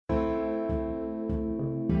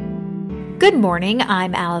Good morning,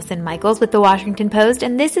 I'm Allison Michaels with The Washington Post,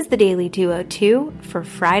 and this is the Daily 202 for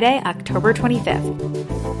Friday, October 25th.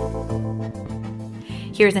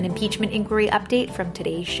 Here's an impeachment inquiry update from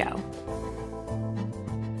today's show.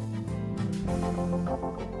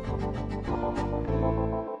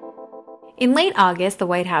 In late August, the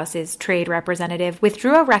White House's trade representative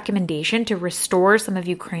withdrew a recommendation to restore some of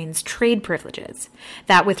Ukraine's trade privileges.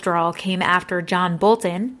 That withdrawal came after John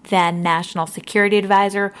Bolton, then National Security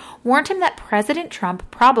Advisor, warned him that President Trump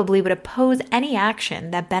probably would oppose any action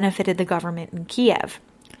that benefited the government in Kiev.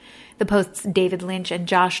 The Post's David Lynch and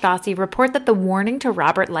Josh Stassi report that the warning to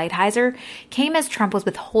Robert Lighthizer came as Trump was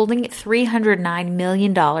withholding $309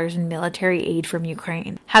 million in military aid from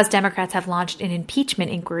Ukraine. House Democrats have launched an impeachment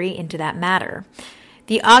inquiry into that matter.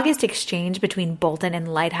 The August exchange between Bolton and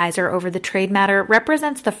Lighthizer over the trade matter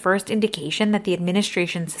represents the first indication that the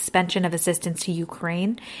administration's suspension of assistance to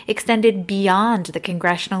Ukraine extended beyond the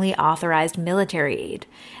congressionally authorized military aid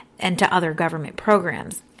and to other government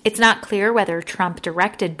programs. It's not clear whether Trump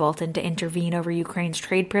directed Bolton to intervene over Ukraine's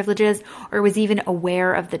trade privileges or was even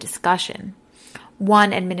aware of the discussion.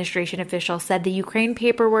 One administration official said the Ukraine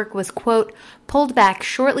paperwork was, quote, pulled back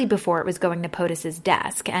shortly before it was going to POTUS's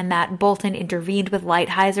desk, and that Bolton intervened with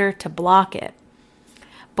Lighthizer to block it.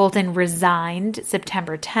 Bolton resigned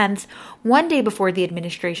September 10th, one day before the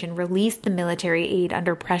administration released the military aid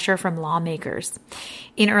under pressure from lawmakers.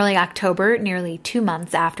 In early October, nearly 2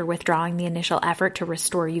 months after withdrawing the initial effort to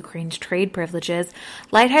restore Ukraine's trade privileges,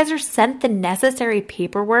 Lighthizer sent the necessary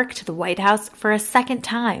paperwork to the White House for a second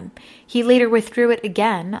time. He later withdrew it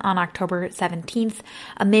again on October 17th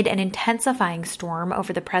amid an intensifying storm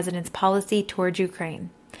over the president's policy towards Ukraine.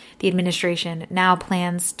 The administration now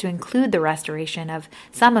plans to include the restoration of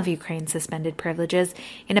some of Ukraine's suspended privileges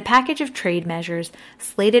in a package of trade measures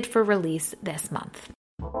slated for release this month.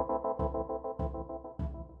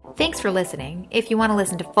 Thanks for listening. If you want to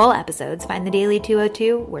listen to full episodes, find the Daily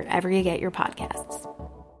 202 wherever you get your podcasts.